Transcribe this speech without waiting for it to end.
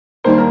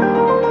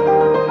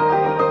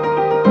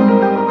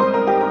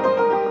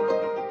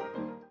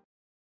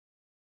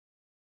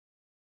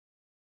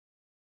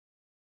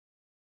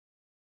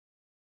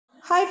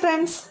Hi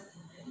friends,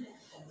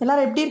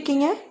 எல்லாரும் எப்படி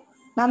இருக்கீங்க?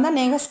 நான் தான்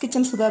நேகாஸ்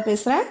கிச்சன் சுதா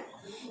பேசுகிறேன்.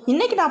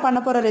 இன்றைக்கி நான் பண்ண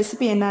போகிற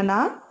ரெசிபி என்னன்னா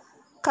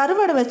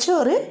கருவாடு வச்சு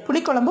ஒரு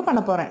புளிக்குழம்பு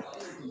பண்ண போகிறேன்.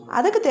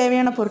 அதுக்கு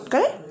தேவையான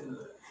பொருட்கள்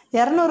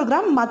 200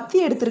 கிராம் மத்தி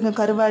எடுத்துருங்க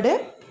கருவாடு.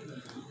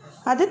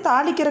 அது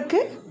தாளிக்கிறதுக்கு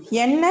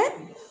எண்ணெய்,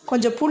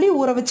 கொஞ்சம் புளி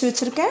ஊற வச்சு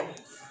வச்சுருக்கேன்,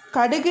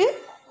 கடுகு,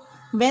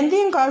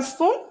 வெந்தயம் 1/4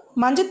 ஸ்பூன்,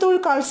 மஞ்சத்தூள்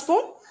 1/4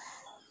 ஸ்பூன்,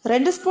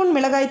 2 ஸ்பூன்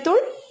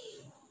மிளகாய்த்தூள்,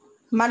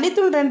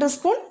 மல்லித்தூள் 2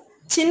 ஸ்பூன்,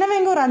 சின்ன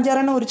வெங்காயம் ஒரு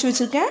 5-6 உரிச்சு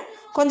வச்சுருக்கேன்,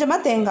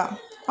 கொஞ்சமாக தேங்காய்.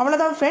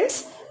 அவ்வளோதான் ஃப்ரெண்ட்ஸ்,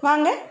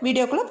 வாங்க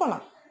வீடியோக்குள்ளே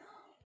போகலாம்.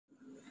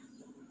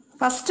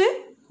 ஃபஸ்ட்டு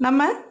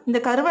நம்ம இந்த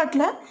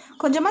கருவாட்டில்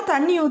கொஞ்சமாக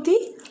தண்ணி ஊற்றி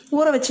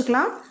ஊற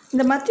வச்சுக்கலாம்.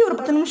 இந்த மத்தி ஒரு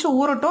 10 நிமிஷம்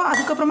ஊறட்டும்,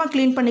 அதுக்கப்புறமா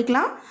க்ளீன்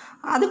பண்ணிக்கலாம்.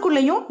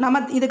 அதுக்குள்ளேயும்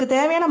நம்ம இதுக்கு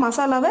தேவையான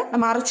மசாலாவை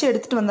நம்ம அரைச்சி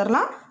எடுத்துகிட்டு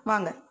வந்துடலாம்.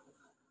 வாங்க.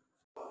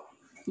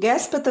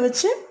 கேஸ் பற்ற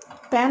வச்சு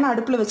பேனை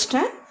அடுப்பில்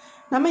வச்சுட்டேன்.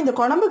 நம்ம இந்த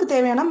குழம்புக்கு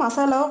தேவையான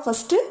மசாலாவை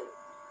ஃபஸ்ட்டு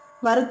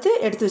வறுத்து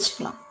எடுத்து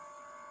வச்சுக்கலாம்.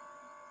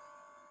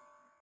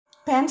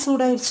 பேன்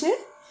சூடாயிடுச்சு.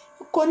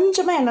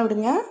 கொஞ்சமாக எண்ணெய்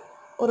விடுங்க,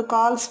 ஒரு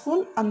 1/4 ஸ்பூன்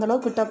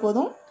அந்தளவுக்கு விட்டால்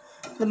போதும்.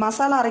 இந்த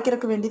மசாலா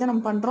அரைக்கிறதுக்கு வேண்டி தான்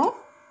நம்ம பண்ணுறோம்.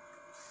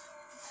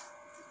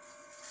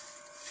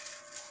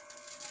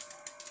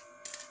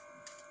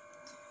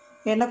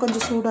 எண்ணெய்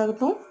கொஞ்சம்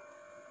சூடாகட்டும்.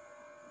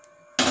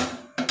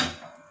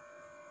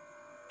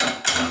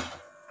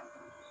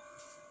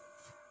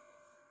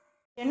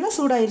 எண்ணெய்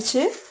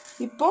சூடாயிருச்சு.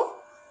 இப்போது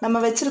நம்ம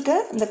வச்சுருக்க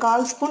இந்த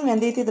 1/4 ஸ்பூன்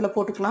வெந்தயத்தை இதில்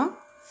போட்டுக்கலாம்.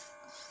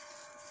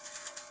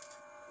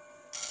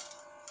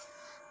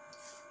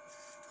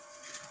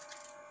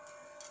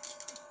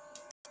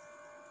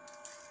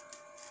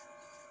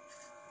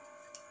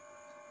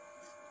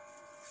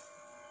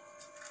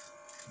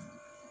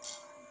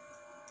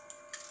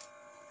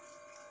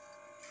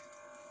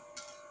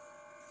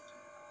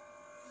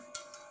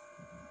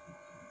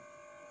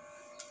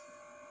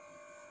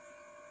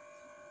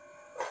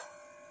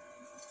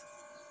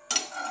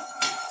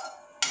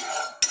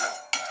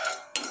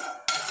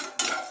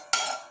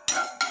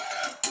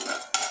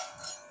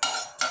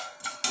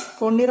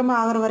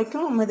 பொன்னிறமாக ஆகிற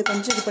வரைக்கும் நம்ம இது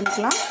கொஞ்சம் இது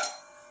பண்ணிக்கலாம்.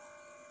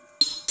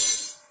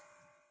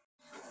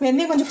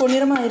 வெந்தயம் கொஞ்சம்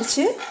பொன்னிறமாக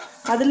ஆயிடுச்சு.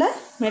 அதில்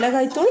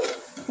மிளகாய்த்தூள்,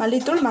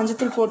 மல்லித்தூள்,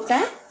 மஞ்சத்தூள்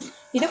போட்டேன்.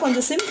 இதை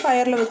கொஞ்சம் சிம்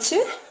ஃபயரில் வச்சு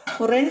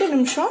ஒரு 2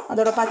 நிமிஷம்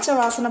அதோட பச்சை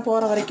வாசனை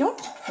போகிற வரைக்கும்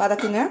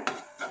வதக்குங்க.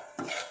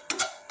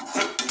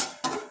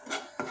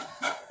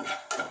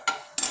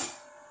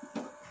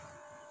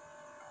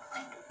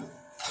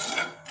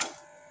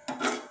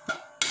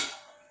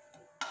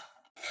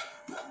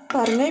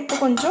 பாருங்கள், இப்போ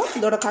கொஞ்சம்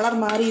இதோட கலர்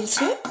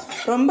மாறிடுச்சு.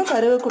 ரொம்ப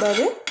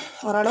கருவக்கூடாது,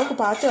 ஓரளவுக்கு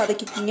பார்த்து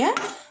வதக்கிக்கிங்க.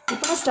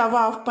 இப்போ நான் ஸ்டவ்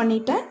ஆஃப்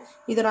பண்ணிவிட்டேன்.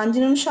 இது ஒரு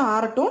 5 நிமிஷம்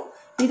ஆறட்டும்.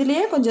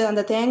 இதுலேயே கொஞ்சம்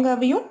அந்த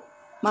தேங்காவையும்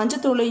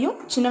மஞ்சத்தூளையும்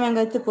சின்ன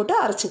வெங்காயத்தை போட்டு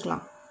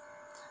அரைச்சிக்கலாம்.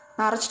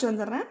 நான் அரைச்சிட்டு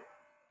வந்துடுறேன்.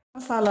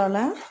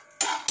 மசாலாவில்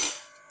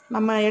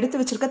நம்ம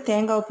எடுத்து வச்சுருக்க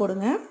தேங்காவை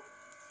போடுங்க.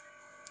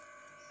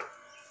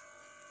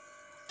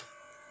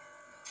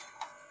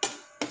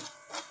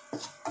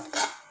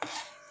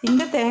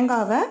 இந்த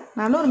தேங்காவை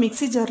நல்ல ஒரு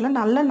மிக்சி ஜாரில்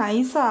நல்லா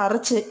நைஸாக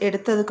அரைச்சி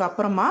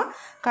எடுத்ததுக்கப்புறமா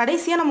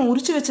கடைசியாக நம்ம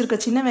உரித்து வச்சுருக்க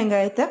சின்ன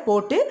வெங்காயத்தை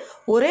போட்டு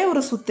ஒரே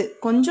ஒரு சுற்று,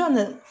 கொஞ்சம்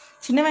அந்த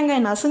சின்ன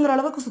வெங்காயம் நசுங்கிற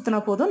அளவுக்கு சுற்றினா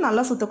போதும்,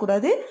 நல்லா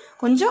சுற்றக்கூடாது.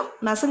 கொஞ்சம்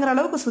நசுங்கிற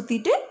அளவுக்கு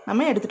சுற்றிட்டு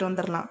நம்ம எடுத்துகிட்டு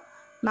வந்துடலாம்.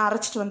 நான்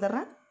அரைச்சிட்டு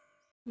வந்துடுறேன்.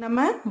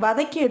 நம்ம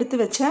வதக்கி எடுத்து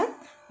வச்ச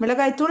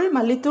மிளகாய்த்தூள்,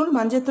 மல்லித்தூள்,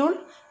 மஞ்சத்தூள்,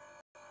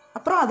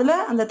 அப்புறம் அதில்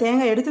அந்த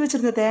தேங்காய் எடுத்து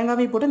வச்சுருந்த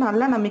தேங்காவை போட்டு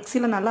நல்லா நான்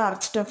மிக்சியில் நல்லா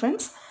அரைச்சிட்டேன்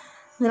ஃப்ரெண்ட்ஸ்.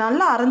 இது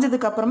நல்லா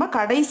அரைஞ்சதுக்கப்புறமா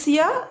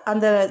கடைசியாக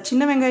அந்த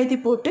சின்ன வெங்காயத்தை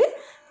போட்டு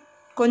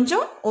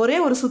கொஞ்சம் ஒரே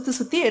ஒரு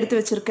சுற்றி எடுத்து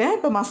வச்சுருக்கேன்.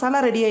 இப்போ மசாலா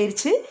ரெடி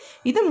ஆயிடுச்சு.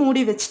 இதை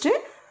மூடி வச்சுட்டு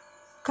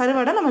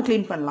கருவாடை நம்ம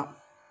க்ளீன் பண்ணலாம்.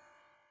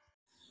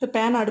 இப்போ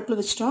பேன் அடுப்பில்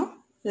வச்சிட்டோம்.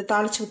 இதை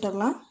தாளித்து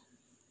விட்டுடலாம்.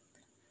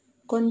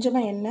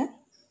 கொஞ்சமாக எண்ணெய்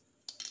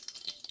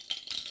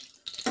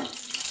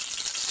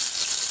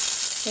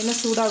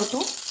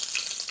சூடாகட்டும்.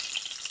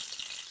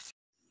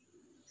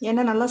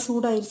 எண்ணெய் நல்லா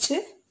சூடாயிருச்சு.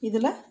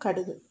 இதில்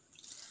கடுகு,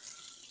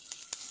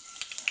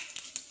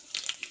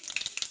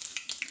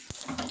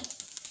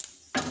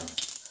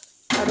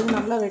 கடுகு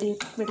நல்லா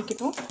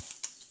வெடிக்கட்டும்.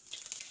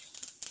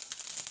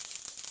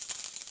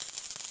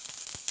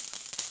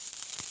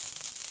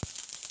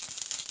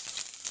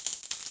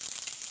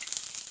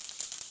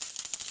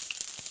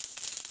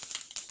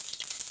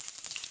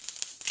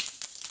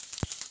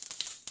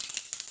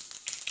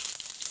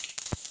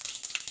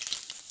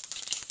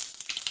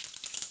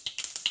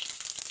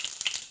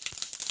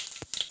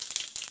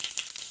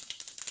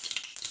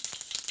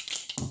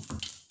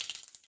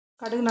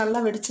 கடுகு நல்லா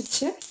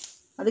வெடிச்சிருச்சு.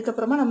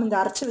 அதுக்கப்புறமா நம்ம இந்த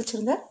அரைச்சி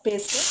வச்சுருந்த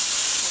பேஸ்ட்டு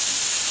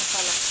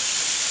மசாலா,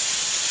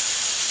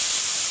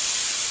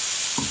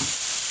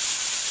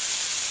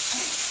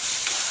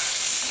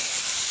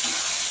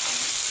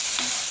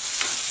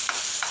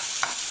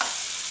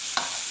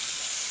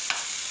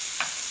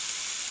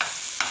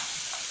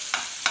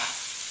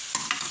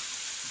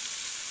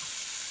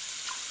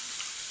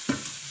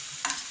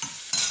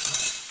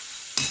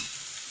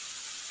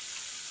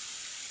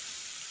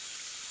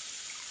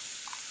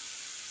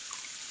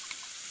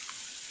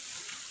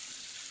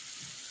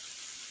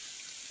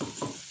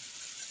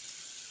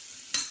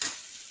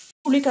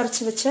 புளி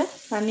கரைச்சி வச்ச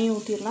தண்ணியை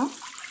ஊற்றிடலாம்.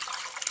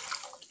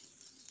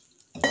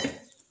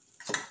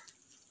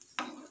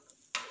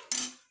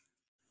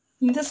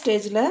 இந்த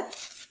ஸ்டேஜில்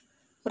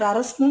ஒரு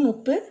அரை ஸ்பூன்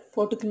உப்பு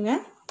போட்டுக்குங்க.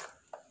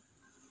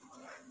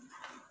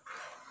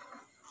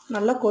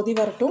 நல்லா கொதி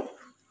வரட்டும்.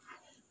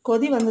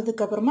 கொதி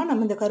வந்ததுக்கப்புறமா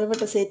நம்ம இந்த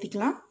கருவாட்டை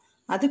சேர்த்திக்கலாம்.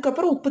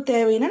 அதுக்கப்புறம் உப்பு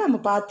தேவைன்னா நம்ம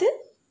பார்த்து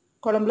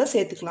குழம்புல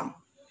சேர்த்துக்கலாம்.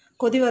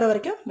 கொதி வர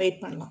வரைக்கும்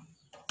வெயிட் பண்ணலாம்.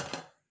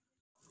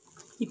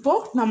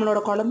 இப்போது நம்மளோட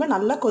குழம்பு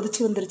நல்லா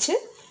கொதிச்சு வந்துருச்சு.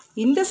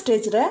 இந்த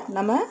ஸ்டேஜில்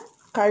நம்ம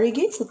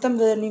கழுகி சுத்தம்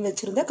பண்ணி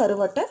வச்சுருந்த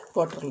கருவாட்டை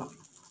போட்டுடலாம்.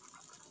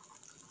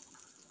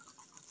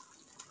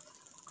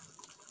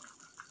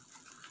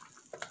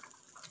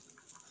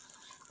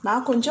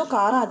 நான் கொஞ்சம்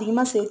காரம்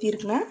அதிகமாக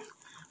சேர்த்திருக்கேன்.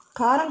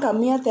 காரம்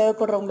கம்மியாக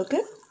தேவைப்படுறவங்களுக்கு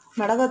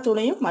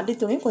மிளகாத்தூளையும்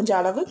மல்லித்தூளையும் கொஞ்சம்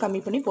அளவு கம்மி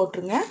பண்ணி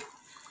போட்டுருங்க.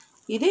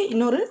 இது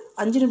இன்னொரு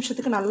 5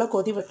 நிமிஷத்துக்கு நல்லா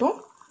கொதி வரட்டும்.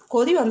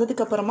 கொதி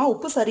வந்ததுக்கப்புறமா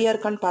உப்பு சரியாக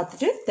இருக்கான்னு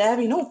பார்த்துட்டு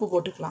தேவைன்னா உப்பு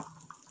போட்டுக்கலாம்.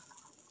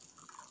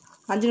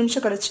 5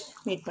 நிமிஷம் கழிச்சு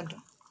வெயிட்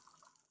பண்ணுறோம்.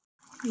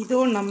 இதோ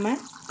நம்ம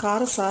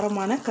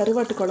காரசாரமான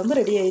கருவாட்டு குழம்பு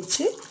ரெடி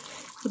ஆயிடுச்சு.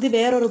 இது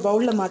வேறொரு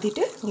பவுலில்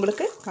மாற்றிட்டு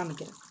உங்களுக்கு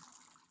காமிக்கிறேன்.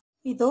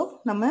 இதோ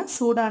நம்ம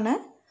சூடான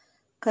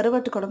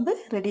கருவாட்டு குழம்பு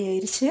ரெடி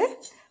ஆயிடுச்சு.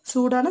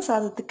 சூடான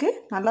சாதத்துக்கு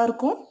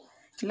நல்லாயிருக்கும்.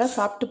 எல்லாம்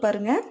சாப்பிட்டு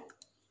பாருங்கள்.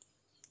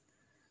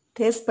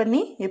 டேஸ்ட்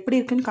பண்ணி எப்படி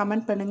இருக்குன்னு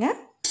கமெண்ட் பண்ணுங்கள்.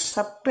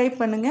 சப்ஸ்கிரைப்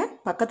பண்ணுங்கள்.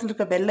 பக்கத்தில்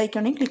இருக்க பெல்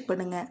ஐக்கானையும் கிளிக்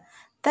பண்ணுங்கள்.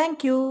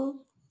 தேங்க்யூ.